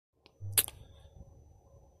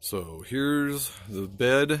So here's the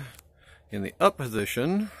bed in the up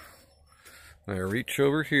position. I reach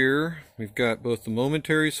over here. We've got both the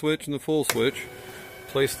momentary switch and the full switch.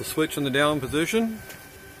 Place the switch in the down position,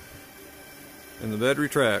 and the bed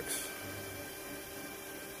retracts.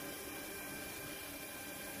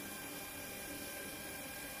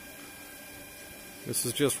 This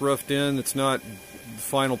is just roughed in. It's not the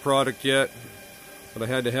final product yet, but I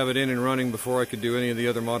had to have it in and running before I could do any of the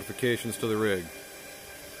other modifications to the rig.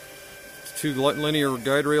 It's 2 linear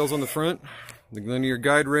guide rails on the front. The linear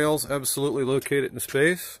guide rails absolutely located in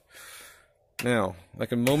space. Now, I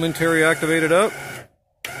can momentary activate it up,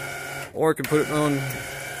 or I can put it on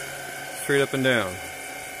straight up and down.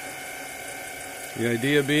 The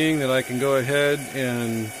idea being that I can go ahead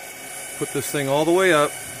and put this thing all the way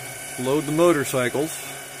up, load the motorcycles.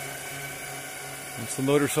 Once the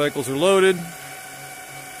motorcycles are loaded,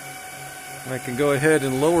 I can go ahead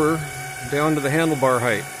and lower down to the handlebar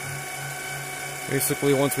height.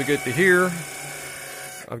 Basically, once we get to here,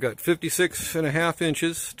 I've got 56.5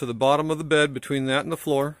 inches to the bottom of the bed between that and the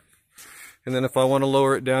floor. And then if I want to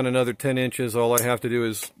lower it down another 10 inches, all I have to do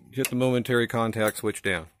is hit the momentary contact switch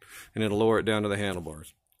down, and it'll lower it down to the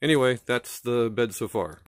handlebars. Anyway, that's the bed so far.